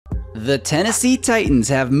The Tennessee Titans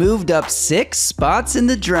have moved up 6 spots in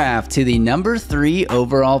the draft to the number 3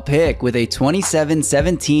 overall pick with a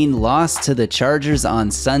 27-17 loss to the Chargers on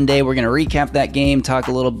Sunday. We're going to recap that game, talk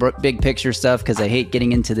a little big picture stuff because I hate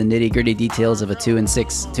getting into the nitty-gritty details of a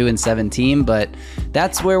 2-6, 2-7 team, but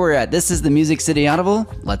that's where we're at. This is the Music City Audible.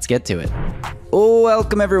 Let's get to it.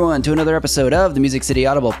 Welcome everyone to another episode of the Music City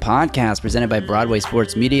Audible podcast presented by Broadway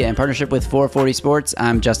Sports Media in partnership with 440 Sports.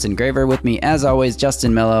 I'm Justin Graver. With me as always,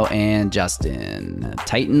 Justin Melo and Justin.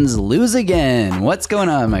 Titans lose again. What's going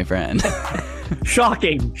on, my friend?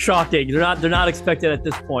 Shocking. They're not expected at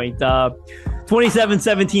this point.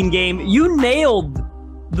 27-17 game. You nailed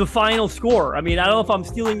the final score. I mean, I don't know if I'm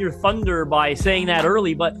stealing your thunder by saying that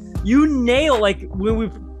early, but you nailed, like when we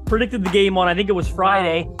predicted the game on, I think it was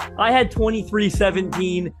Friday, I had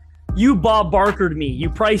 23-17. You Bob Barkered me. You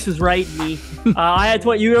Price is Right me. I had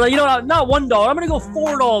 20. You were like, not $1. I'm going to go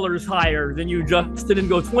 $4 higher than you, Justin, and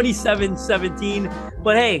go 27-17.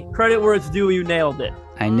 But hey, credit where it's due. You nailed it.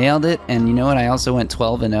 I nailed it. And you know what? I also went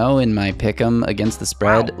 12-0 in my pick'em against the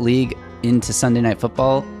spread league into Sunday Night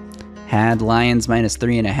Football. Had Lions minus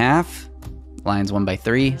 3.5. Lions won by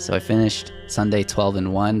 3. So I finished Sunday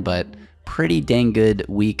 12-1, but pretty dang good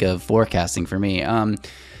week of forecasting for me.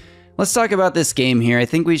 Let's talk about this game here. I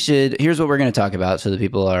think we should. Here's what we're going to talk about so that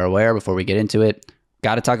people are aware before we get into it.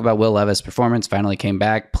 Got to talk about Will Levis' performance. Finally came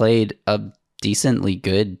back, played a decently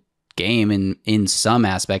good game in some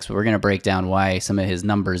aspects, but we're going to break down why some of his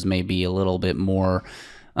numbers may be a little bit more,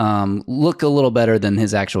 look a little better than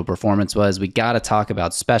his actual performance was. We got to talk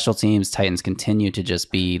about special teams. Titans continue to just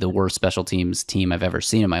be the worst special teams team I've ever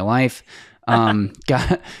seen in my life.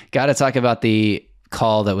 Got to talk about the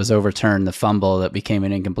call that was overturned, the fumble that became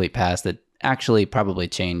an incomplete pass that actually probably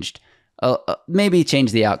maybe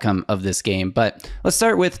changed the outcome of this game. But let's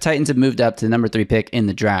start with Titans have moved up to the number 3 pick in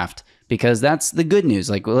the draft because that's the good news.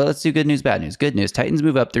 Like, well, let's do good news, bad news. Good news. Titans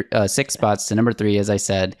move up 6 spots to number 3, as I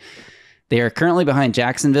said. They are currently behind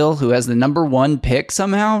Jacksonville, who has the number 1 pick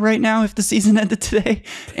somehow right now if the season ended today,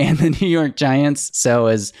 and the New York Giants. So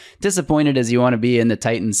as disappointed as you want to be in the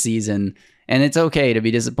Titans season, and it's okay to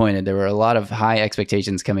be disappointed. There were a lot of high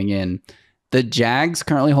expectations coming in. The Jags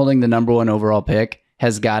currently holding the number 1 overall pick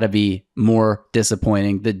has got to be more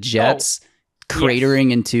disappointing. The Jets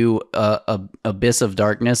cratering into a abyss of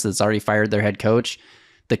darkness that's already fired their head coach.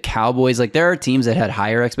 The Cowboys, like there are teams that had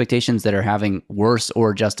higher expectations that are having worse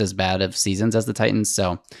or just as bad of seasons as the Titans.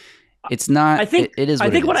 So it's not. I think it is. I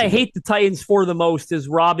think what I hate the Titans for the most is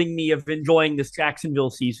robbing me of enjoying this Jacksonville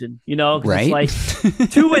season. Right? It's like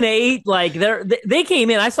 2-8. Like they came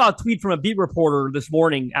in. I saw a tweet from a beat reporter this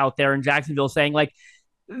morning out there in Jacksonville saying like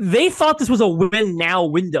they thought this was a win now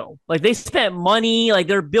window. Like they spent money. Like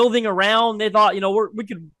they're building around. They thought we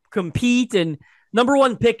could compete and number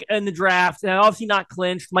 1 pick in the draft. And obviously not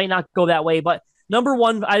clinched. Might not go that way, but number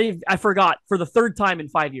 1. I forgot for the 3rd time in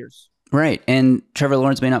 5 years. Right, and Trevor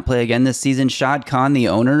Lawrence may not play again this season. Shad Khan, the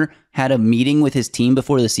owner, had a meeting with his team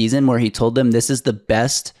before the season where he told them this is the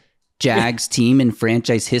best Jags team in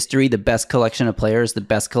franchise history, the best collection of players, the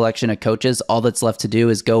best collection of coaches. All that's left to do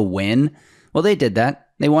is go win. Well, they did that.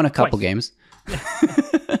 They won a couple games.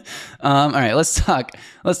 All right, let's talk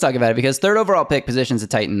about it because 3rd overall pick positions the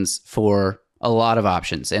Titans for a lot of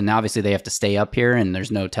options. And obviously they have to stay up here and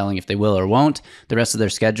there's no telling if they will or won't. The rest of their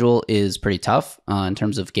schedule is pretty tough in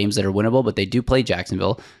terms of games that are winnable, but they do play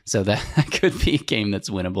Jacksonville. So that could be a game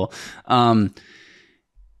that's winnable.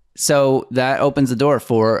 So that opens the door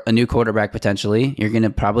for a new quarterback potentially. You're going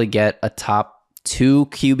to probably get a top 2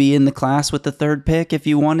 QB in the class with the 3rd pick if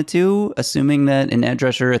you wanted to, assuming that an edge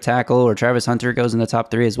rusher, a tackle, or Travis Hunter goes in the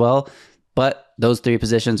top 3 as well. But those 3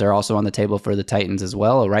 positions are also on the table for the Titans as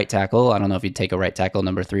well. A right tackle. I don't know if you'd take a right tackle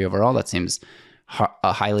number 3 overall. That seems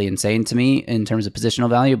highly insane to me in terms of positional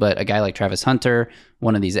value. But a guy like Travis Hunter,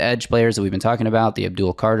 one of these edge players that we've been talking about, the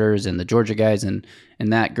Abdul Carters and the Georgia guys in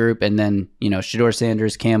that group. And then, Shedeur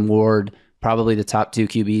Sanders, Cam Ward, probably the top 2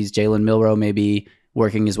 QBs. Jalen Milroe maybe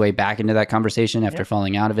working his way back into that conversation after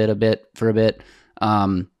falling out of it for a bit.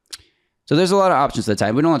 So there's a lot of options at the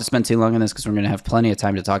time. We don't have to spend too long on this because we're going to have plenty of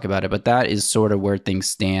time to talk about it, but that is sort of where things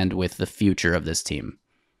stand with the future of this team.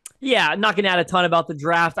 Yeah, I'm not going to add a ton about the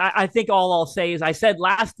draft. I think all I'll say is I said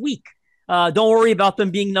last week, don't worry about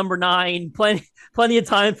them being number 9. Plenty of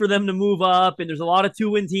time for them to move up, and there's a lot of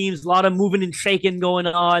 2-win teams, a lot of moving and shaking going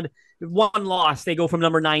on. 1 loss, they go from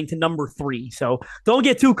number 9 to number 3. So don't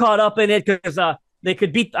get too caught up in it because they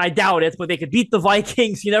could beat, I doubt it, but they could beat the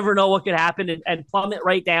Vikings. You never know what could happen and plummet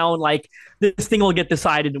right down. Like this thing will get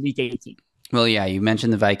decided in week 18. Well, yeah, you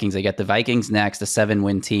mentioned the Vikings. They get the Vikings next, a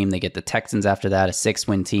 7-win team. They get the Texans after that, a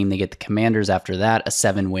 6-win team. They get the Commanders after that, a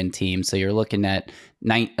 7-win team. So you're looking at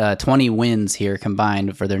 20 wins here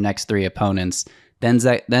combined for their next 3 opponents. Then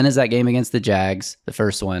is that game against the Jags, the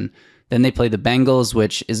first one. Then they play the Bengals,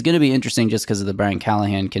 which is going to be interesting just because of the Brian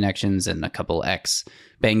Callahan connections and a couple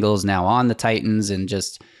ex-Bengals now on the Titans. And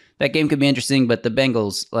just that game could be interesting, but the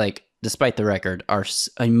Bengals, like, despite the record, are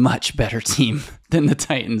a much better team than the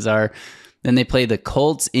Titans are. Then they play the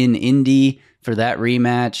Colts in Indy for that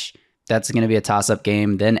rematch. That's going to be a toss-up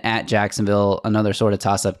game. Then at Jacksonville, another sort of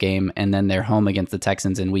toss-up game. And then they're home against the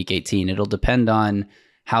Texans in Week 18. It'll depend on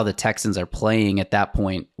how the Texans are playing at that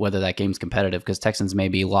point, whether that game's competitive, because Texans may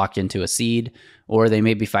be locked into a seed, or they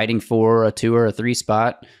may be fighting for a 2 or a 3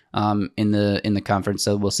 spot in the conference.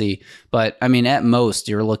 So we'll see. But, I mean, at most,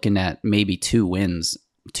 you're looking at maybe 2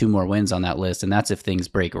 more wins on that list, and that's if things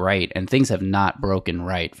break right, and things have not broken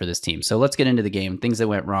right for this team. So let's get into the game. Things that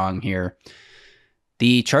went wrong here.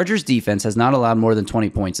 The Chargers defense has not allowed more than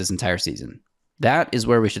 20 points this entire season. That is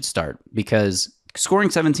where we should start, because scoring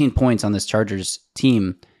 17 points on this Chargers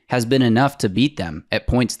team has been enough to beat them at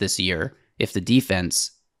points this year if the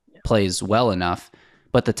defense plays well enough.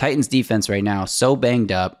 But the Titans defense right now, so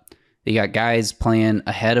banged up. They got guys playing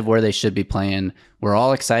ahead of where they should be playing. We're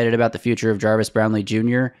all excited about the future of Jarvis Brownlee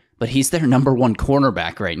Jr., but he's their number 1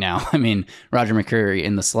 cornerback right now. I mean, Roger McCreary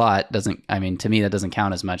in the slot to me, that doesn't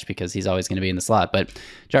count as much because he's always going to be in the slot. But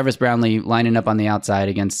Jarvis Brownlee lining up on the outside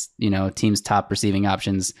against, teams' top receiving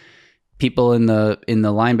options. People in the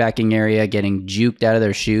linebacking area getting juked out of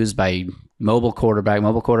their shoes by mobile quarterback.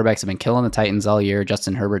 Mobile quarterbacks have been killing the Titans all year.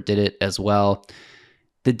 Justin Herbert did it as well.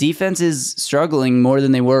 The defense is struggling more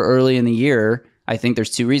than they were early in the year. I think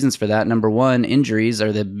there's 2 reasons for that. Number 1, injuries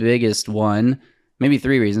are the biggest one. Maybe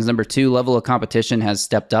 3 reasons. Number 2, level of competition has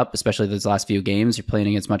stepped up, especially those last few games. You're playing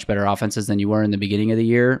against much better offenses than you were in the beginning of the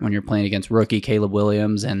year when you're playing against rookie Caleb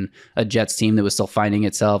Williams and a Jets team that was still finding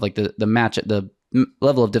itself. Like the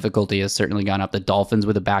level of difficulty has certainly gone up. The Dolphins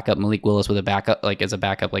with a backup, Malik Willis with a backup, as a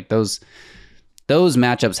backup, those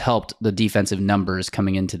matchups helped the defensive numbers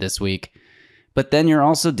coming into this week. But then you're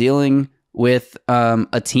also dealing with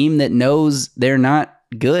a team that knows they're not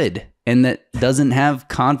good and that doesn't have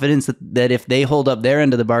confidence that if they hold up their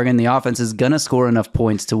end of the bargain, the offense is going to score enough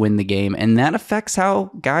points to win the game. And that affects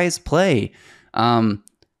how guys play.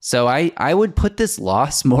 So I would put this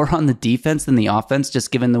loss more on the defense than the offense, just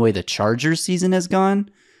given the way the Chargers season has gone.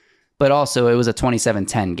 But also, it was a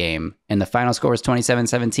 27-10 game, and the final score was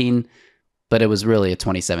 27-17, but it was really a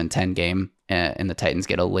 27-10 game, and the Titans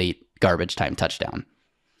get a late garbage time touchdown.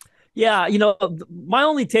 Yeah, my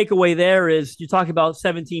only takeaway there is you talk about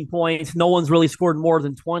 17 points. No one's really scored more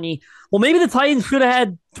than 20. Well, maybe the Titans should have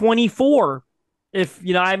had 24 if,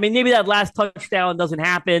 maybe that last touchdown doesn't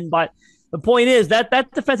happen, but the point is that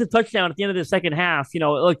defensive touchdown at the end of the second half,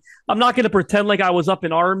 look, I'm not going to pretend like I was up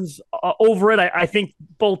in arms over it. I think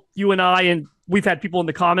both you and I, and we've had people in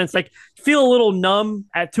the comments, feel a little numb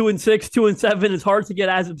at 2-6, 2-7. It's hard to get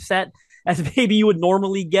as upset as maybe you would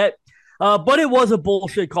normally get. But it was a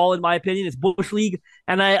bullshit call, in my opinion. It's Bush League,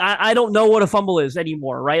 and I don't know what a fumble is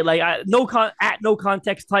anymore, right? No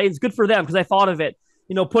context Titans, good for them, because I thought of it.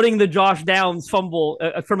 Putting the Josh Downs fumble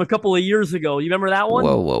from a couple of years ago. You remember that one?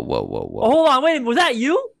 Whoa. Oh, hold on, wait, was that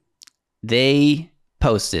you? They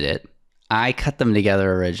posted it. I cut them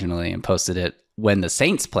together originally and posted it when the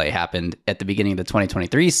Saints play happened at the beginning of the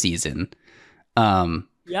 2023 season.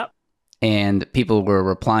 Yep. And people were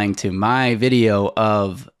replying to my video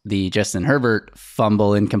of the Justin Herbert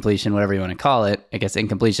fumble, incompletion, whatever you want to call it. I guess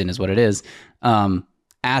incompletion is what it is.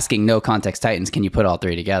 Asking No Context Titans, can you put all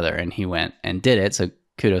 3 together? And he went and did it. So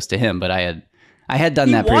kudos to him. But I had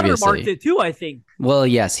done that previously. He watermarked it too, I think. Well,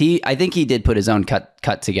 yes, I think he did put his own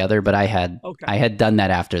cut together, but I had done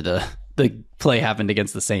that after the play happened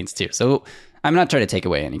against the Saints too. So I'm not trying to take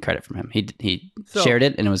away any credit from him. He shared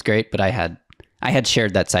it and it was great, but I had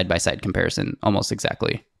shared that side-by-side comparison almost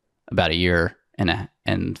exactly about a year and a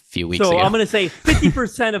few weeks ago. So I'm going to say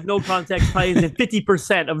 50% of No Context Titans and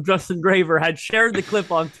 50% of Justin Graver had shared the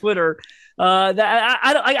clip on Twitter. That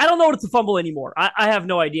I don't know what it's a fumble anymore. I have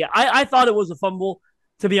no idea. I thought it was a fumble,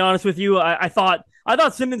 to be honest with you. I thought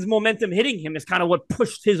Simmons' momentum hitting him is kind of what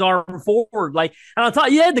pushed his arm forward. And I'll tell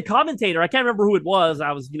you, the commentator, I can't remember who it was.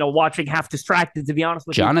 I was, watching half distracted, to be honest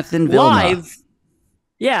with Jonathan you. Vilma.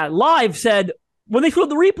 Live said, when they showed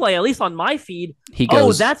the replay, at least on my feed, he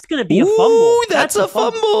goes, that's going to be a fumble. That's a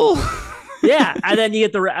fumble. Yeah, and then you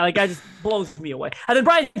get I just blows me away. And then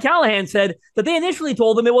Brian Callahan said that they initially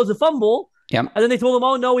told him it was a fumble. Yep. And then they told him,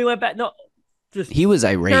 oh, no, we went back. No, Just he was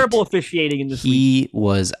irate. Terrible officiating in this He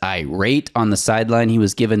was irate on the sideline. He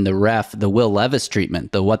was given the ref the Will Levis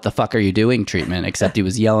treatment, the what the fuck are you doing treatment, except he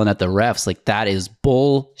was yelling at the refs. Like, that is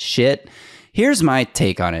bullshit. Here's my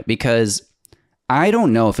take on it, because I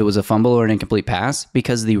don't know if it was a fumble or an incomplete pass,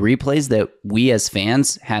 because the replays that we as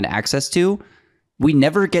fans had access to, we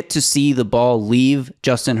never get to see the ball leave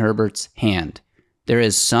Justin Herbert's hand. There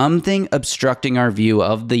is something obstructing our view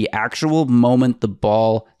of the actual moment the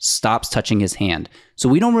ball stops touching his hand. So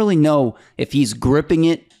we don't really know if he's gripping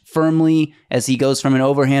it firmly as he goes from an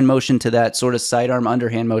overhand motion to that sort of sidearm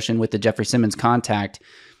underhand motion with the Jeffrey Simmons contact.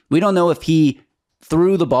 We don't know if he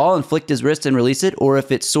threw the ball and flicked his wrist and released it, or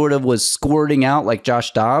if it sort of was squirting out like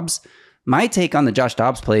Josh Dobbs. My take on the Josh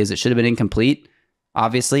Dobbs play is it should have been incomplete,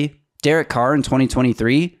 obviously. Derek Carr in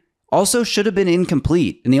 2023 also should have been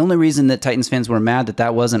incomplete. And the only reason that Titans fans were mad that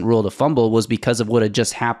that wasn't ruled a fumble was because of what had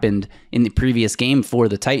just happened in the previous game for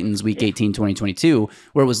the Titans, Week 18, 2022,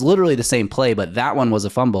 where it was literally the same play, but that one was a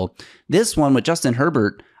fumble. This one with Justin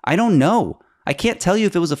Herbert, I don't know. I can't tell you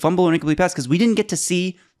if it was a fumble or an incomplete pass because we didn't get to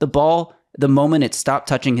see the ball the moment it stopped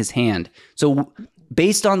touching his hand. So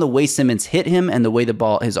based on the way Simmons hit him and the way the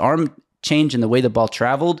ball, his arm changed and the way the ball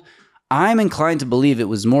traveled, I'm inclined to believe it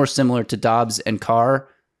was more similar to Dobbs and Carr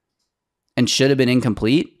and should have been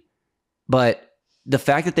incomplete. But the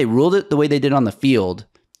fact that they ruled it the way they did on the field,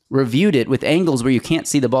 reviewed it with angles where you can't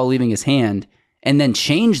see the ball leaving his hand, and then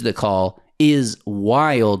changed the call is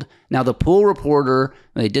wild. Now, the pool reporter,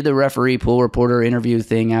 they did the referee pool reporter interview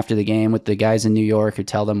thing after the game with the guys in New York who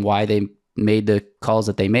tell them why they made the calls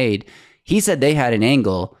that they made. He said they had an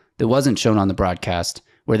angle that wasn't shown on the broadcast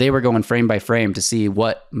where they were going frame by frame to see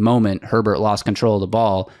what moment Herbert lost control of the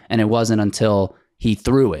ball, and it wasn't until he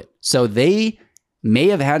threw it. So they may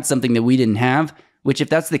have had something that we didn't have, which if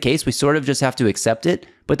that's the case, we sort of just have to accept it.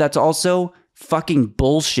 But that's also fucking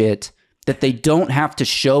bullshit that they don't have to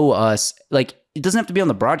show us. Like, it doesn't have to be on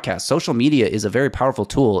the broadcast. Social media is a very powerful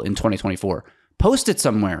tool in 2024. Post it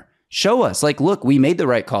somewhere. Show us, like, look, we made the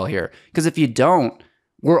right call here. Because if you don't,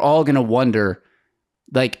 we're all going to wonder.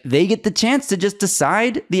 Like, they get the chance to just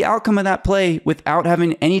decide the outcome of that play without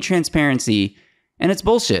having any transparency. And it's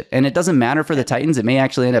bullshit. And it doesn't matter for the Titans. It may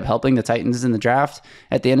actually end up helping the Titans in the draft.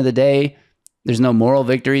 At the end of the day, there's no moral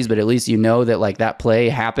victories, but at least you know that like that play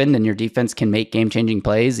happened and your defense can make game-changing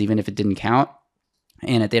plays even if it didn't count.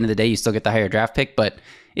 And at the end of the day, you still get the higher draft pick. But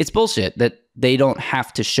it's bullshit that they don't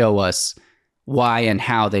have to show us why and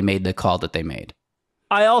how they made the call that they made.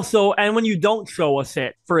 And when you don't show us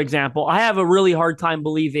it, for example, I have a really hard time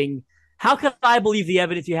believing, how can I believe the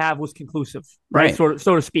evidence you have was conclusive, right? So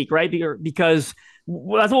to speak, right? Because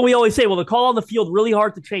that's what we always say. Well, the call on the field, really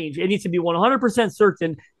hard to change. It needs to be 100%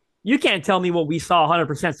 certain. You can't tell me what we saw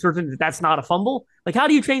 100% certain that that's not a fumble. Like, how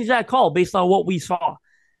do you change that call based on what we saw?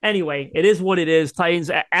 Anyway, it is what it is. Titans,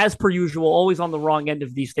 as per usual, always on the wrong end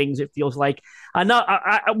of these things, it feels like.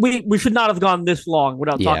 We should not have gone this long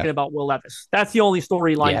without talking about Will Levis. That's the only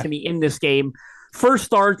storyline to me in this game. First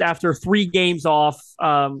start after 3 games off,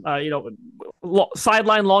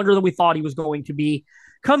 sideline longer than we thought he was going to be.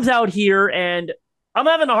 Comes out here, and I'm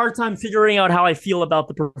having a hard time figuring out how I feel about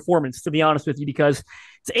the performance, to be honest with you, because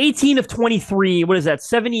it's 18 of 23. What is that?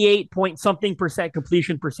 78-point-something%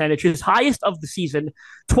 completion percentage. His highest of the season.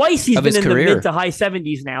 Twice he's been in the mid to high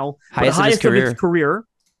 70s now. Highest of his career.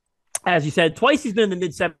 As you said, twice he's been in the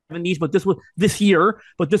mid 70s, but this was this year,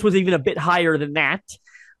 but this was even a bit higher than that.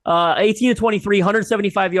 18 to 23,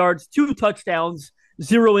 175 yards, 2 touchdowns,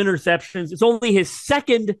 0 interceptions. It's only his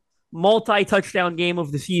second multi-touchdown game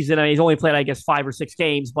of the season. I mean, he's only played, I guess, 5 or 6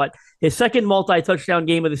 games, but his second multi-touchdown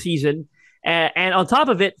game of the season. And on top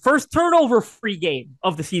of it, first turnover-free game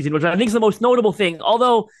of the season, which I think is the most notable thing.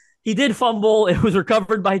 Although he did fumble, it was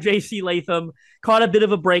recovered by J.C. Latham, caught a bit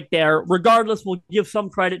of a break there. Regardless, we'll give some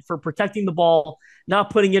credit for protecting the ball, not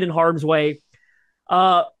putting it in harm's way.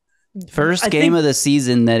 First game of the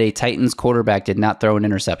season that a Titans quarterback did not throw an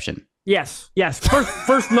interception. Yes.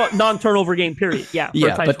 First non-turnover game, period. Yeah,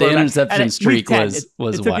 but the interception streak was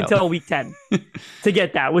wild. It took until week 10 to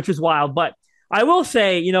get that, which is wild. But I will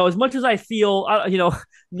say, as much as I feel,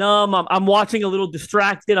 numb, I'm watching a little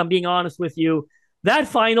distracted, I'm being honest with you. That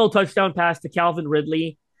final touchdown pass to Calvin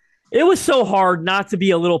Ridley, it was so hard not to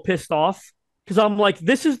be a little pissed off because I'm like,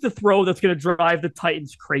 this is the throw that's going to drive the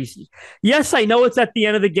Titans crazy. Yes, I know it's at the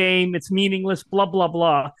end of the game. It's meaningless, blah, blah,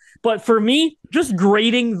 blah. But for me, just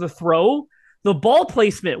grading the throw, the ball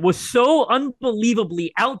placement was so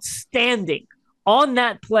unbelievably outstanding on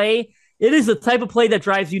that play. It is the type of play that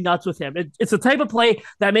drives you nuts with him. It's the type of play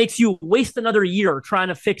that makes you waste another year trying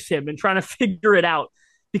to fix him and trying to figure it out.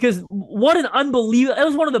 Because what an unbelievable... It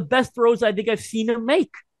was one of the best throws I think I've seen him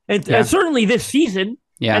make. And certainly this season.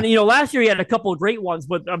 Yeah. And, last year he had a couple of great ones,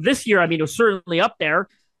 but this year, it was certainly up there.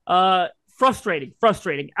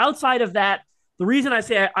 Frustrating. Outside of that, the reason I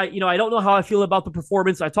say I don't know how I feel about the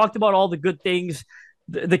performance. I talked about all the good things.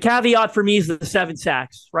 The caveat for me is the 7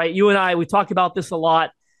 sacks, right? You and I, we talk about this a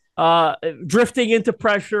lot. Drifting into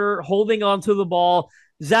pressure, holding onto the ball.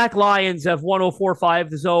 Zach Lyons of 104.5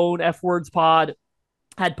 The Zone, F Words Pod,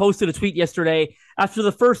 had posted a tweet yesterday after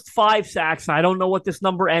the first 5 sacks. I don't know what this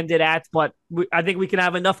number ended at, but I think we can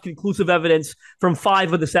have enough conclusive evidence from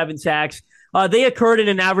 5 of the 7 sacks. They occurred in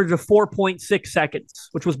an average of 4.6 seconds,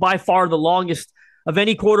 which was by far the longest of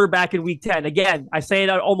any quarterback in week 10. Again, I say it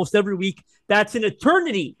almost every week. That's an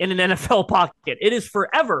eternity in an NFL pocket. It is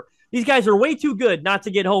forever. These guys are way too good not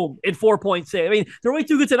to get home in 4.6. They're way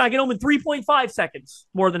too good to not get home in 3.5 seconds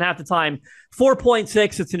more than half the time.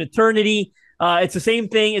 4.6, it's an eternity. It's the same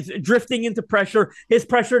thing. It's drifting into pressure. His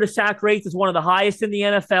pressure to sack rate is one of the highest in the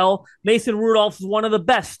NFL. Mason Rudolph is one of the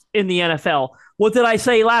best in the NFL. What did I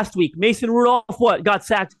say last week? Mason Rudolph, got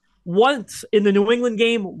sacked once in the New England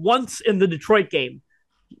game, once in the Detroit game.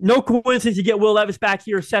 No coincidence you get Will Levis back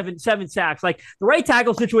here, seven sacks. The right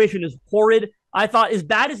tackle situation is horrid. I thought, as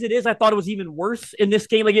bad as it is, I thought it was even worse in this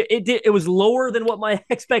game. It was lower than what my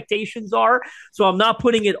expectations are. So I'm not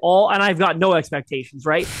putting it all, and I've got no expectations,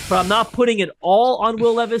 right? But I'm not putting it all on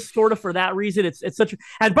Will Levis, sort of for that reason. It's such.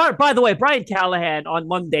 And by the way, Brian Callahan on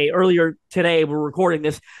Monday earlier today, we're recording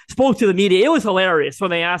this, spoke to the media. It was hilarious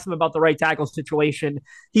when they asked him about the right tackle situation.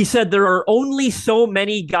 He said there are only so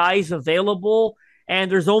many guys available, and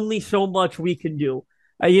there's only so much we can do.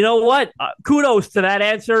 You know what? Kudos to that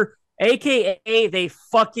answer. AKA they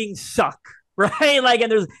fucking suck, right?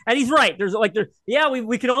 And he's right.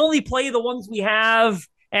 We can only play the ones we have,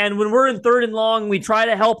 and when we're in 3rd and long, we try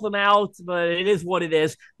to help them out, but it is what it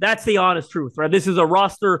is. That's the honest truth, right? This is a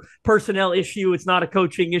roster personnel issue. It's not a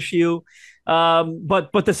coaching issue.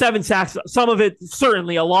 But the 7 sacks, some of it,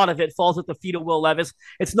 certainly a lot of it, falls at the feet of Will Levis.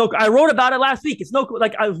 I wrote about it last week.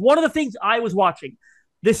 One of the things I was watching.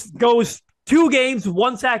 This goes 2 games,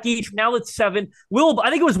 1 sack each. Now it's 7. I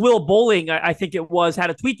think it was Will Bowling, I think it was, had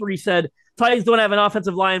a tweet where he said, Titans don't have an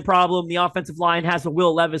offensive line problem. The offensive line has a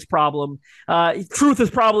Will Levis problem. Truth is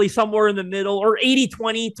probably somewhere in the middle, or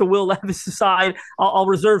 80-20 to Will Levis' side. I'll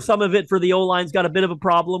reserve some of it for the O-line's got a bit of a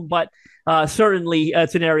problem, but certainly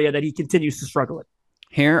it's an area that he continues to struggle in.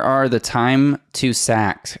 Here are the time to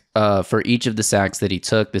sack for each of the sacks that he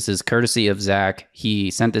took. This is courtesy of Zach.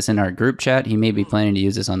 He sent this in our group chat. He may be planning to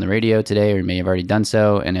use this on the radio today, or he may have already done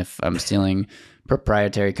so. And if I'm stealing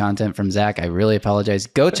proprietary content from Zach, I really apologize.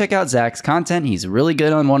 Go check out Zach's content. He's really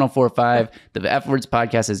good on 104.5. The F Words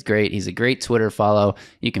podcast is great. He's a great Twitter follow.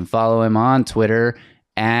 You can follow him on Twitter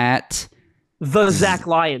at the Zach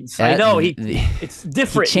Lyons. I know it's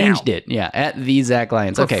different. He changed it. Yeah, at the Zach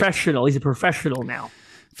Lyons. Professional. He's a professional now.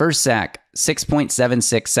 First sack,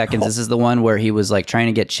 6.76 seconds. This is the one where he was trying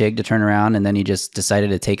to get Chig to turn around, and then he just decided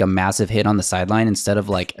to take a massive hit on the sideline instead of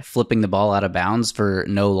flipping the ball out of bounds for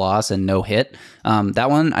no loss and no hit. That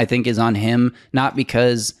one I think is on him, not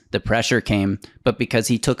because the pressure came, but because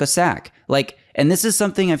he took a sack. And this is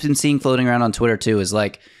something I've been seeing floating around on Twitter too, is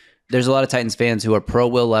there's a lot of Titans fans who are pro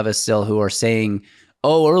Will Levis still, who are saying,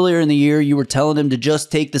 oh, earlier in the year, you were telling him to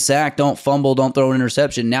just take the sack, don't fumble, don't throw an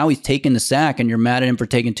interception. Now he's taking the sack, and you're mad at him for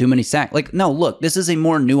taking too many sacks. No, look, this is a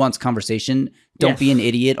more nuanced conversation. Don't be an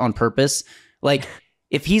idiot on purpose.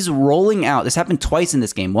 If he's rolling out, this happened twice in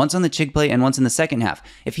this game, once on the Chig play and once in the second half.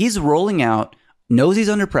 If he's rolling out, knows he's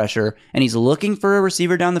under pressure, and he's looking for a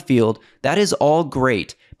receiver down the field, that is all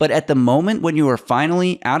great. But at the moment when you are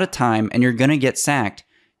finally out of time and you're going to get sacked,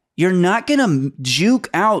 you're not going to juke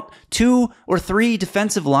out 2 or 3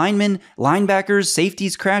 defensive linemen, linebackers,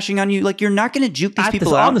 safeties crashing on you. You're not going to juke these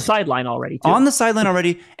people out. On the sideline already, too. On the sideline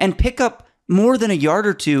already, and pick up more than a yard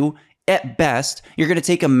or 2 at best. You're going to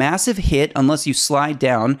take a massive hit unless you slide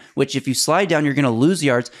down, which if you slide down, you're going to lose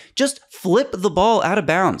yards. Just flip the ball out of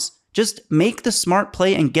bounds. Just make the smart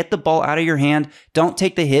play and get the ball out of your hand. Don't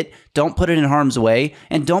take the hit. Don't put it in harm's way.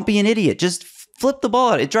 And don't be an idiot. Just flip the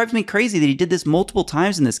ball out. It drives me crazy that he did this multiple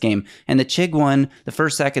times in this game. And the Chig one, the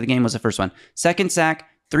first sack of the game was the first one. Second sack,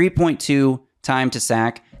 3.2 time to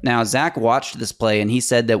sack. Now, Zach watched this play, and he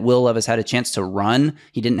said that Will Levis had a chance to run.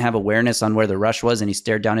 He didn't have awareness on where the rush was, and he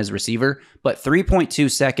stared down his receiver. But 3.2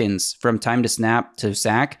 seconds from time to snap to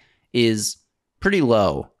sack is pretty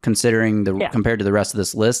low considering compared to the rest of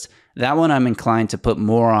this list. That one I'm inclined to put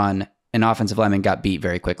more on an offensive lineman got beat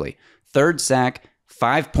very quickly. Third sack,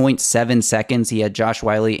 5.7 seconds. He had Josh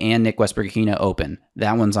Wiley and Nick Westbrook-Akina open.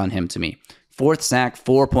 That one's on him to me. Fourth sack,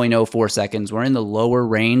 4.04 seconds. We're in the lower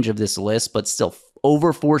range of this list, but still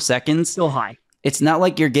over 4 seconds. Still high. It's not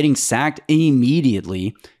like you're getting sacked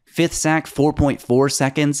immediately. 5th sack, 4.4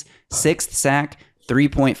 seconds. 6th sack,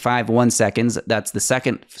 3.51 seconds. That's the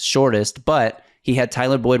second shortest, but he had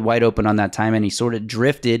Tyler Boyd wide open on that time, and he sort of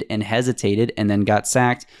drifted and hesitated and then got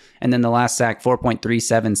sacked. And then the last sack,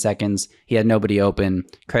 4.37 seconds. He had nobody open,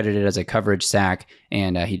 credited as a coverage sack,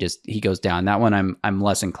 and he goes down. That one I'm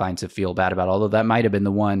less inclined to feel bad about, although that might have been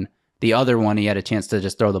the other one he had a chance to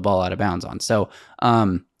just throw the ball out of bounds on. So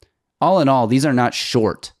all in all, these are not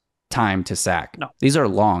short time to sack. No. These are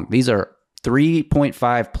long. These are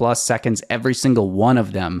 3.5 plus seconds, every single one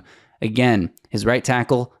of them. Again, his right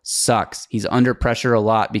tackle sucks. He's under pressure a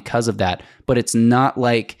lot because of that. But it's not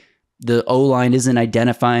like the O-line isn't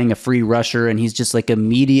identifying a free rusher and he's just like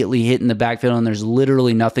immediately hitting the backfield and there's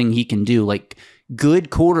literally nothing he can do. Like, good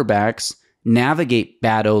quarterbacks navigate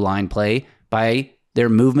bad O-line play by their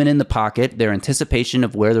movement in the pocket, their anticipation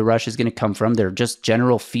of where the rush is going to come from, their just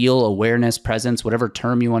general feel, awareness, presence, whatever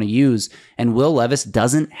term you want to use. And Will Levis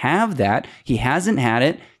doesn't have that. He hasn't had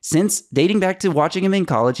it since dating back to watching him in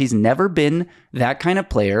college. He's never been that kind of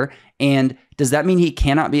player. And does that mean he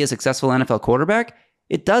cannot be a successful NFL quarterback?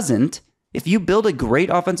 It doesn't. If you build a great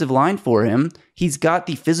offensive line for him, he's got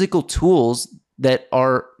the physical tools that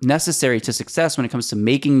are necessary to success when it comes to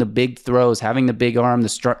making the big throws, having the big arm, the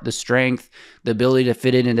strength, the ability to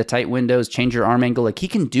fit it into tight windows, change your arm angle. Like, he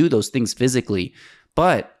can do those things physically.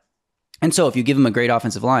 And so if you give him a great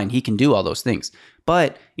offensive line, he can do all those things.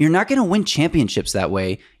 But you're not going to win championships that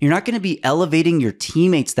way. You're not going to be elevating your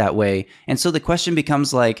teammates that way. And so the question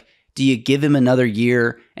becomes like, do you give him another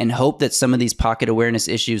year and hope that some of these pocket awareness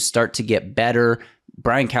issues start to get better?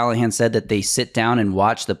 Brian Callahan said that they sit down and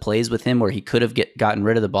watch the plays with him where he could have gotten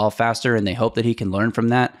rid of the ball faster, and they hope that he can learn from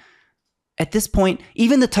that. At this point,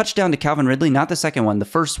 even the touchdown to Calvin Ridley, not the second one, the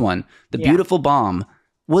first one, the beautiful bomb,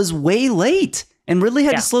 was way late. And Ridley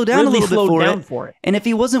had to slow down a little bit for it. And if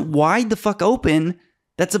he wasn't wide the fuck open,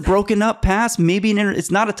 that's a broken up pass. Maybe it's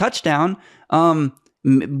not a touchdown.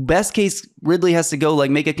 Best case, Ridley has to go like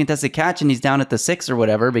make a contested catch and he's down at the 6 or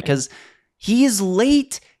whatever because he is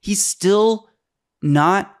late. He's still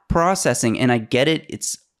not processing. And I get it.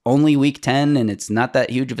 It's only week 10 and it's not that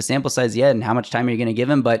huge of a sample size yet. And how much time are you going to give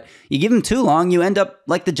him? But you give him too long, you end up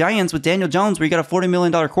like the Giants with Daniel Jones, where you got a $40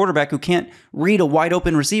 million quarterback who can't read a wide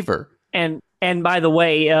open receiver. And by the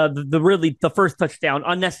way, the first touchdown,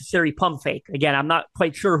 unnecessary pump fake. Again, I'm not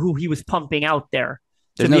quite sure who he was pumping out there.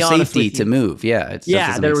 There's no safety to move. Yeah.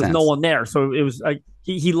 There was no one there. So it was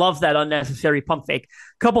he loves that unnecessary pump fake.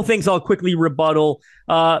 Couple things I'll quickly rebuttal.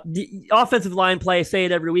 The offensive line play, I say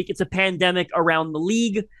it every week. It's a pandemic around the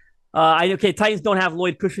league. Titans don't have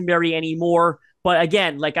Lloyd Cushenberry anymore. But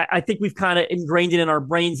again, like I think we've kind of ingrained it in our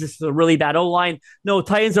brains. This is a really bad O-line. No,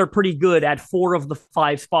 Titans are pretty good at 4 of the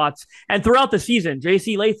 5 spots. And throughout the season,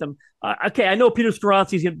 J.C. Latham, I know Peter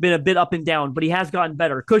Skoronski's been a bit up and down, but he has gotten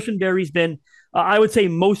better. Cushenberry's been, I would say,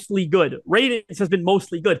 mostly good. Radins has been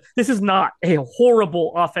mostly good. This is not a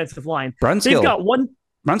horrible offensive line.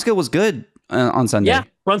 Brunskill was good on Sunday. Yeah,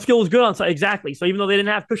 Brunskill was good on Sunday. Exactly. So even though they didn't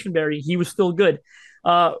have Cushenberry, he was still good.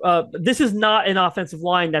 This is not an offensive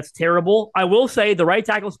line that's terrible. I will say the right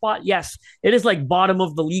tackle spot, yes, it is like bottom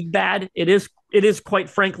of the league bad. It is quite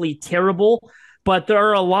frankly terrible, but there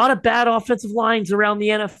are a lot of bad offensive lines around the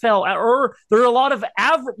NFL, or there are a lot of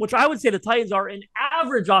average, which I would say the Titans are an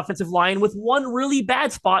average offensive line with one really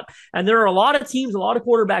bad spot. And there are a lot of teams, a lot of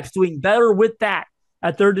quarterbacks doing better with that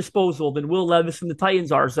at their disposal than Will Levis and the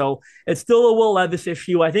Titans are. So it's still a Will Levis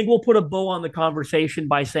issue. I think we'll put a bow on the conversation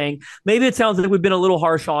by saying maybe it sounds like we've been a little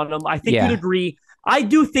harsh on him. I think you'd agree. I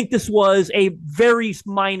do think this was a very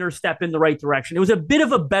minor step in the right direction. It was a bit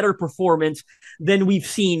of a better performance than we've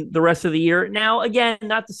seen the rest of the year. Now, again,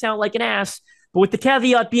 not to sound like an ass, but with the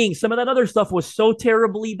caveat being some of that other stuff was so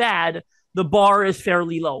terribly bad, the bar is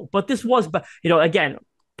fairly low. But this was, again,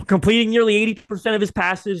 completing nearly 80% of his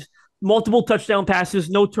passes, multiple touchdown passes,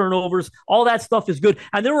 no turnovers, all that stuff is good.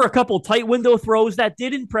 And there were a couple tight window throws that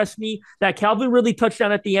did impress me. That Calvin Ridley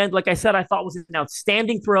touchdown at the end, like I said, I thought was an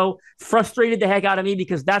outstanding throw. Frustrated the heck out of me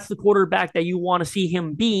because that's the quarterback that you want to see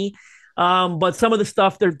him be. But some of the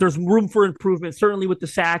stuff, there's room for improvement, certainly with the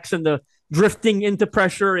sacks and the drifting into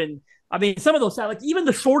pressure. And I mean, some of those, like even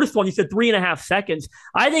the shortest one, you said 3.5 seconds.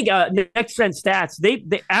 I think Next Gen Stats,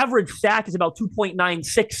 the average sack is about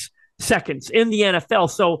 2.96 seconds in the NFL.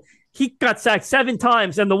 So he got sacked 7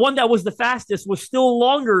 times, and the one that was the fastest was still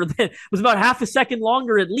longer was about half a second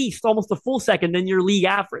longer, at least almost a full second than your league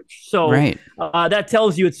average. So that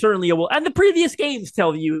tells you it's certainly a Will. And the previous games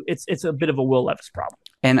tell you it's a bit of a Will Levis problem.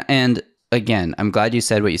 And again, I'm glad you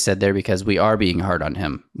said what you said there because we are being hard on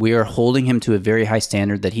him. We are holding him to a very high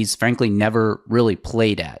standard that he's frankly never really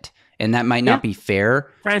played at. And that might not be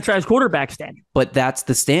fair. Franchise quarterback standard. But that's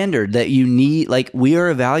the standard that you need. Like, we are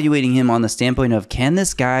evaluating him on the standpoint of, can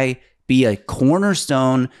this guy be a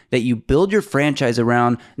cornerstone that you build your franchise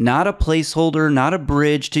around, not a placeholder, not a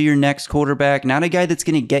bridge to your next quarterback, not a guy that's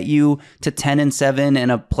going to get you to 10-7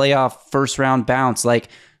 and a playoff first round bounce. Like,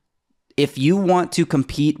 if you want to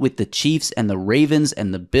compete with the Chiefs and the Ravens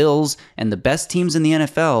and the Bills and the best teams in the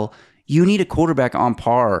NFL, you need a quarterback on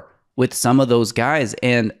par with some of those guys.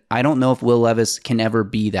 And I don't know if Will Levis can ever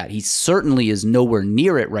be that. He certainly is nowhere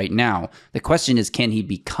near it right now. The question is, can he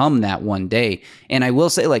become that one day? And I will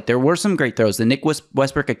say, like, there were some great throws. The Nick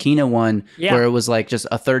Westbrook-Akina one, where it was like just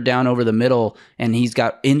a third down over the middle, and he's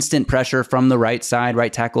got instant pressure from the right side.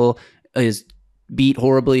 Right tackle is beat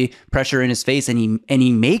horribly, pressure in his face, and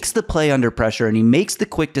he makes the play under pressure, and he makes the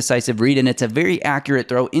quick, decisive read, and it's a very accurate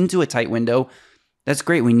throw into a tight window. That's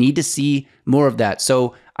great. We need to see more of that.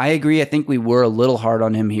 So I agree. I think we were a little hard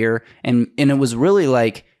on him here. And it was really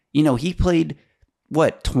like, you know, he played,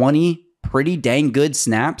 20 pretty dang good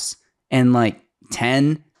snaps and like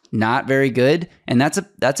 10 not very good. And that's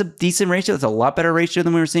a decent ratio. That's a lot better ratio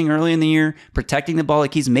than we were seeing early in the year. Protecting the ball,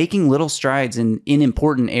 like he's making little strides in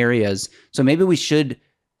important areas. So maybe we should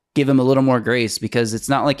give him a little more grace, because it's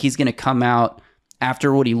not like he's going to come out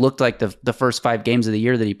after what he looked like the first 5 games of the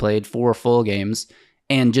year that he played, 4 full games,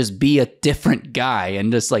 and just be a different guy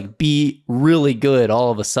and just like be really good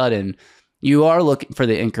all of a sudden. You are looking for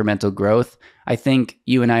the incremental growth. I think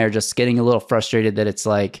you and I are just getting a little frustrated that it's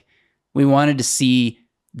like we wanted to see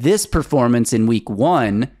this performance in week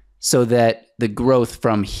 1 so that the growth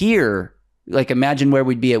from here, like imagine where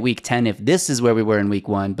we'd be at week 10 if this is where we were in week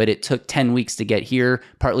 1, but it took 10 weeks to get here,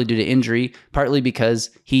 partly due to injury, partly because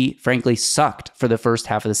he frankly sucked for the first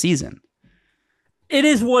half of the season. It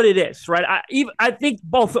is what it is, right? I think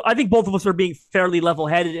both of us are being fairly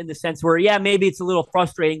level-headed in the sense where, yeah, maybe it's a little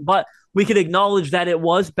frustrating, but we could acknowledge that it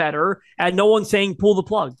was better, and no one's saying pull the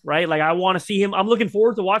plug, right? Like, I want to see him. I'm looking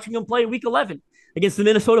forward to watching him play week 11 against the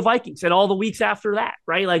Minnesota Vikings and all the weeks after that,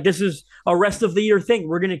 right? Like, this is a rest of the year thing.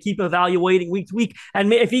 We're going to keep evaluating week to week.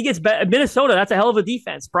 And if he gets Minnesota, that's a hell of a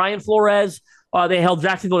defense. Brian Flores, they held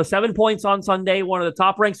Jacksonville to 7 points on Sunday, one of the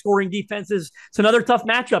top-ranked scoring defenses. It's another tough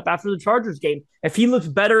matchup after the Chargers game. If he looks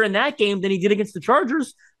better in that game than he did against the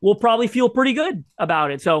Chargers, we'll probably feel pretty good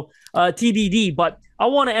about it. So TBD. But I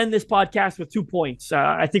want to end this podcast with 2 points.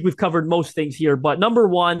 I think we've covered most things here. But number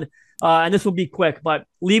one, and this will be quick, but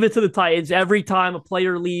leave it to the Titans. Every time a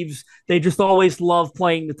player leaves, they just always love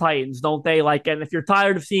playing the Titans, don't they? Like, and if you're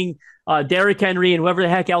tired of seeing Derrick Henry and whoever the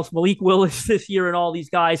heck else, Malik Willis this year and all these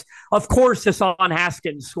guys, of course, Hassan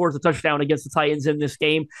Haskins scores a touchdown against the Titans in this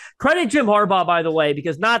game. Credit Jim Harbaugh, by the way,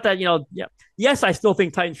 because not that, yes, I still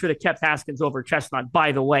think Titans should have kept Haskins over Chestnut,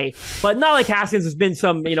 by the way, but not like Haskins has been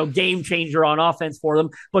some, game changer on offense for them.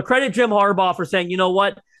 But credit Jim Harbaugh for saying, you know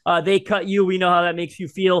what? They cut you. We know how that makes you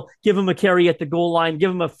feel. Give him a carry at the goal line. Give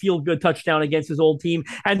him a feel-good touchdown against his old team.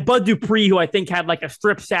 And Bud Dupree, who I think had like a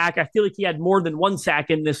strip sack. I feel like he had more than 1 sack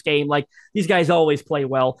in this game. Like, these guys always play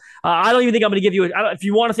well. I don't even think I'm going to give you if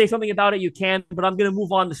you want to say something about it, you can. But I'm going to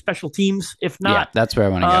move on to special teams. If not, yeah, that's where I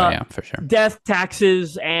want to go. Yeah, for sure. Death,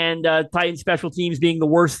 taxes, and Titan special teams being the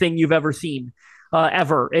worst thing you've ever seen.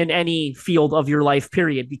 Ever in any field of your life,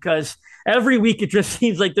 period. Because every week it just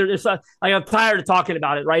seems like there's I'm tired of talking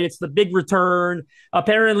about it, right? It's the big return.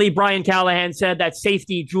 Apparently, Brian Callahan said that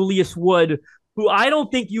safety, Julius Wood, who I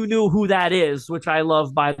don't think you knew who that is, which I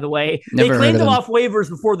love, by the way. They claimed him off waivers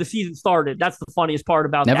before the season started. That's the funniest part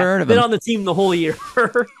about that. Never heard of him. Been on the team the whole year.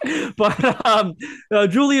 But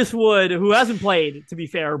Julius Wood, who hasn't played, to be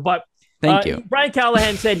fair, but thank you. Brian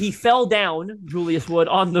Callahan said he fell down, Julius Wood,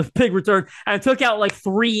 on the big return and took out like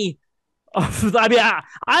 3.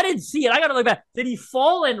 I didn't see it. I got to look back. Did he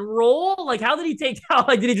fall and roll? Like, how did he take out?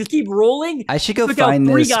 Like, did he just keep rolling? I should go find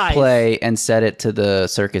this play and set it to the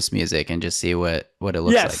circus music and just see what it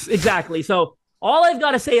looks like. Yes, exactly. So all I've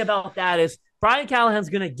got to say about that is Brian Callahan's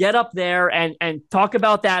going to get up there and talk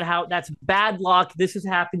about that, how that's bad luck. This has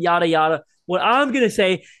happened, yada, yada. What I'm going to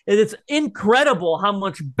say is it's incredible how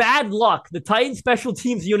much bad luck the Titan special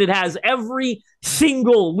teams unit has every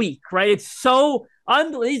single week, right? It's so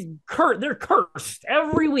they're cursed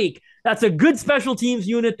every week. That's a good special teams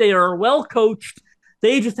unit. They are well coached.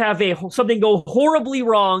 They just have something go horribly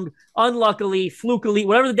wrong, unluckily, flukily,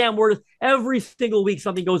 whatever the damn word is. Every single week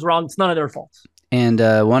something goes wrong. It's none of their faults. And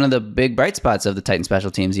one of the big bright spots of the Titan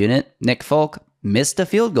special teams unit, Nick Folk, missed a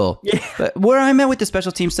field goal. Yeah. But where I'm at with the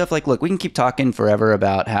special team stuff, like, look, we can keep talking forever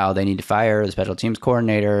about how they need to fire the special teams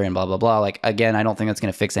coordinator and blah, blah, blah. Like, again, I don't think that's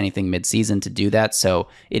going to fix anything midseason to do that. So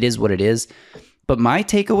it is what it is. But my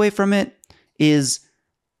takeaway from it is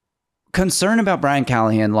concern about Brian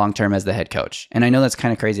Callahan long-term as the head coach. And I know that's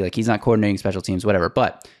kind of crazy. Like, he's not coordinating special teams, whatever.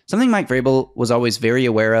 But something Mike Vrabel was always very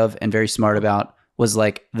aware of and very smart about was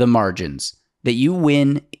like the margins. That you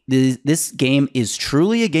win. This game is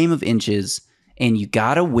truly a game of inches, and you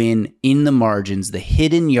got to win in the margins. The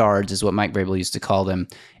hidden yards is what Mike Vrabel used to call them.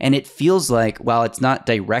 And it feels like, while it's not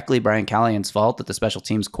directly Brian Callahan's fault that the special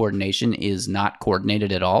teams coordination is not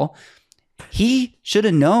coordinated at all, he should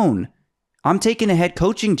have known, I'm taking a head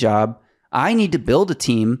coaching job. I need to build a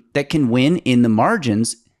team that can win in the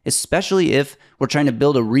margins, especially if we're trying to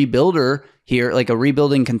build a rebuilder here, like a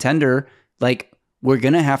rebuilding contender. Like, we're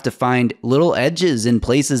going to have to find little edges in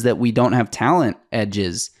places that we don't have talent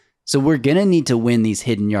edges. So we're going to need to win these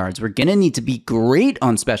hidden yards. We're going to need to be great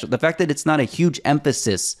on special. The fact that it's not a huge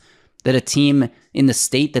emphasis, that a team in the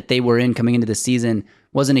state that they were in coming into the season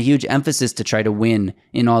wasn't a huge emphasis to try to win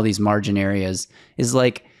in all these margin areas, is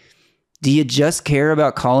like, do you just care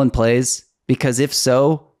about calling plays? Because if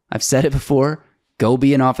so, I've said it before, go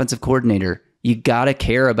be an offensive coordinator. You got to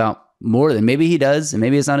care about more than maybe he does, and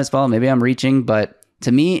maybe it's not his fault. Maybe I'm reaching, but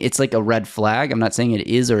to me, it's like a red flag. I'm not saying it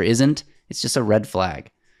is or isn't. It's just a red flag.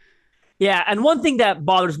 Yeah, and one thing that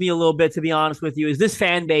bothers me a little bit, to be honest with you, is this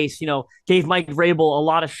fan base, gave Mike Vrabel a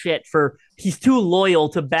lot of shit for he's too loyal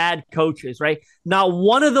to bad coaches, right? Not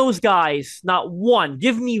one of those guys, not one,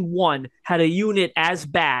 give me one, had a unit as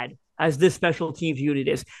bad as this special teams unit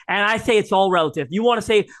is. And I say it's all relative. You want to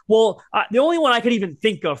say, well, the only one I could even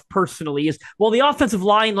think of personally is, well, the offensive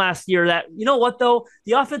line last year that, you know what, though?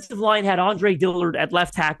 The offensive line had Andre Dillard at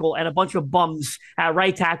left tackle and a bunch of bums at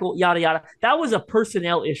right tackle, yada, yada. That was a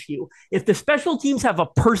personnel issue. If the special teams have a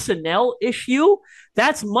personnel issue,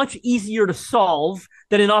 that's much easier to solve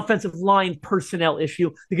than an offensive line personnel issue,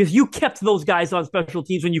 because you kept those guys on special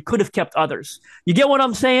teams when you could have kept others. You get what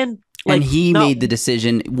I'm saying? And he made the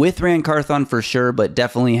decision with Rand Carthon for sure, but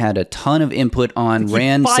definitely had a ton of input on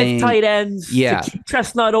Rand saying 5 tight ends, to keep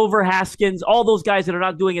Chestnut over Haskins, all those guys that are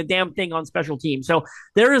not doing a damn thing on special teams. So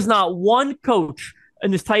there is not one coach in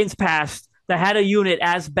this Titans past that had a unit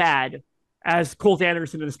as bad as Colt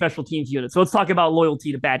Anderson in the special teams unit. So let's talk about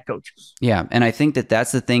loyalty to bad coaches. Yeah, and I think that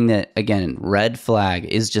that's the thing that, again, red flag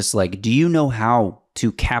is just like, do you know how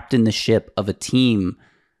to captain the ship of a team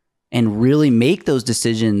and really make those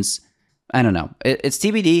decisions? I don't know. It's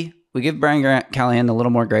TBD. We give Brian Callahan a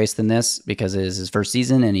little more grace than this because it is his first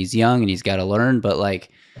season and he's young and he's got to learn. But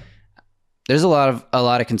like, there's a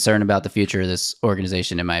lot of concern about the future of this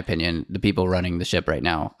organization, in my opinion. The people running the ship right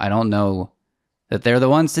now, I don't know that they're the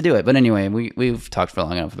ones to do it. But anyway, we've talked for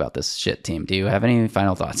long enough about this shit team. Do you have any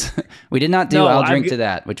final thoughts? We did not do I'll drink to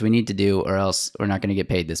that, which we need to do, or else we're not going to get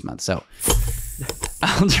paid this month. So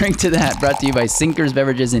I'll drink to that, brought to you by Sinkers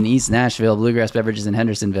Beverages in East Nashville, Bluegrass Beverages in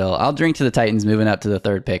Hendersonville. I'll drink to the Titans moving up to the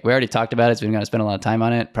third pick. We already talked about it, so we're going to spend a lot of time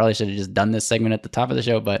on it. Probably should have just done this segment at the top of the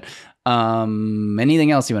show, but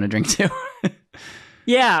anything else you want to drink to?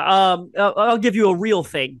 Yeah, I'll give you a real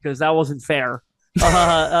thing because that wasn't fair.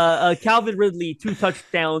 Calvin Ridley, 2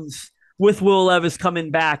 touchdowns with Will Levis coming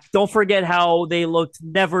back. Don't forget how they looked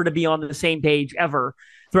never to be on the same page ever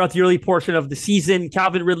throughout the early portion of the season.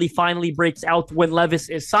 Calvin Ridley finally breaks out when Levis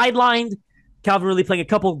is sidelined. Calvin Ridley playing a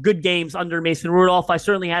couple good games under Mason Rudolph. I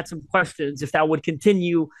certainly had some questions if that would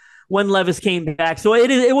continue when Levis came back. So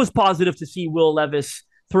it was positive to see Will Levis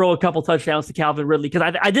throw a couple touchdowns to Calvin Ridley,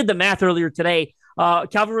 because I did the math earlier today.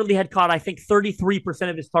 Calvin Ridley had caught, I think, 33%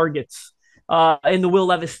 of his targets in the Will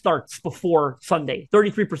Levis starts before Sunday.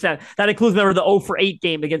 33%. That includes, remember, the 0 for 8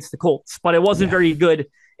 game against the Colts, but it wasn't very good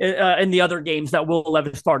in the other games that Will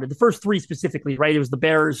Levis started. The first 3 specifically, right? It was the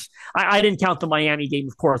Bears. I didn't count the Miami game,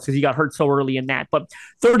 of course, because he got hurt so early in that, but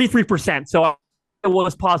 33%. So it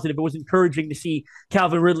was positive. It was encouraging to see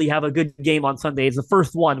Calvin Ridley have a good game on Sunday. It's the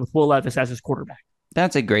first one with Will Levis as his quarterback.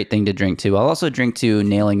 That's a great thing to drink to. I'll also drink to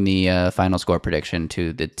nailing the final score prediction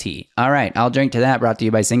to the T. All right, I'll drink to that. Brought to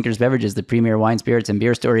you by Sinkers Beverages, the premier wine, spirits, and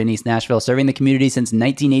beer store in East Nashville, serving the community since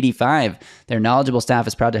 1985. Their knowledgeable staff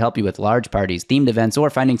is proud to help you with large parties, themed events, or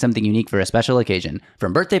finding something unique for a special occasion.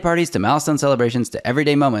 From birthday parties to milestone celebrations to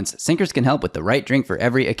everyday moments, Sinkers can help with the right drink for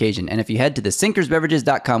every occasion. And if you head to the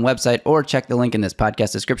sinkersbeverages.com website or check the link in this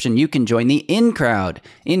podcast description, you can join the In-Crowd.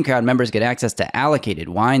 In-Crowd members get access to allocated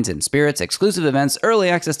wines and spirits, exclusive events,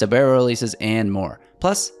 early access to barrel releases, and more.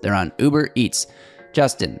 Plus, they're on Uber Eats.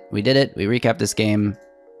 Justin, we did it. We recapped this game.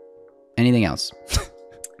 Anything else?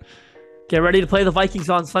 Get ready to play the Vikings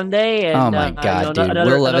on Sunday. And, oh my God, dude.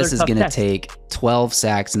 Will Levis is going to take 12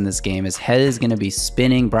 sacks in this game. His head is going to be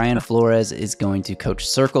spinning. Brian Flores is going to coach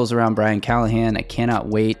circles around Brian Callahan. I cannot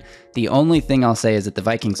wait. The only thing I'll say is that the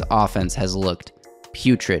Vikings offense has looked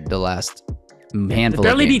putrid the last handful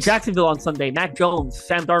barely of beat games. Jacksonville on Sunday. Mac Jones,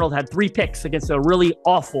 Sam Darnold had 3 picks against a really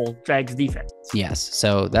awful Jags defense. Yes,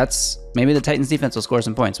 so that's maybe the Titans defense will score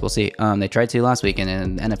some points. We'll see. They tried to last week,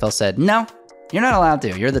 and the NFL said, no, you're not allowed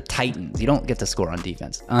to. You're the Titans. You don't get to score on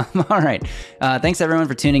defense. All right. Thanks, everyone,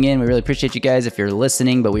 for tuning in. We really appreciate you guys if you're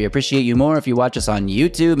listening, but we appreciate you more if you watch us on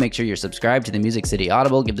YouTube. Make sure you're subscribed to the Music City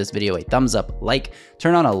Audible. Give this video a thumbs up, like,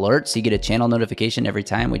 turn on alerts so you get a channel notification every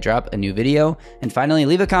time we drop a new video. And finally,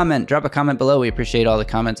 leave a comment. Drop a comment below. We appreciate all the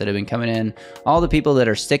comments that have been coming in. All the people that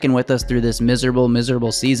are sticking with us through this miserable,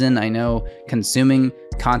 miserable season. I know consuming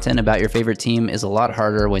content about your favorite team is a lot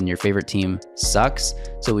harder when your favorite team sucks.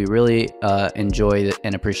 So we really enjoy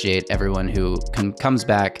and appreciate everyone who comes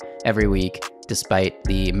back every week despite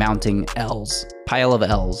the mounting pile of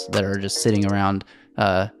L's that are just sitting around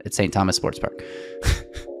at St. Thomas Sports Park.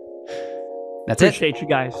 That's Appreciate you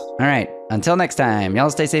guys. All right. Until next time,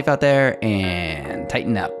 y'all stay safe out there and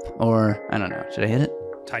tighten up. Or, I don't know. Should I hit it?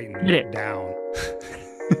 Tighten Hit it down.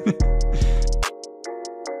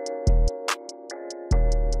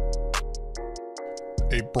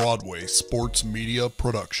 A Broadway sports media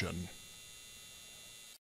production.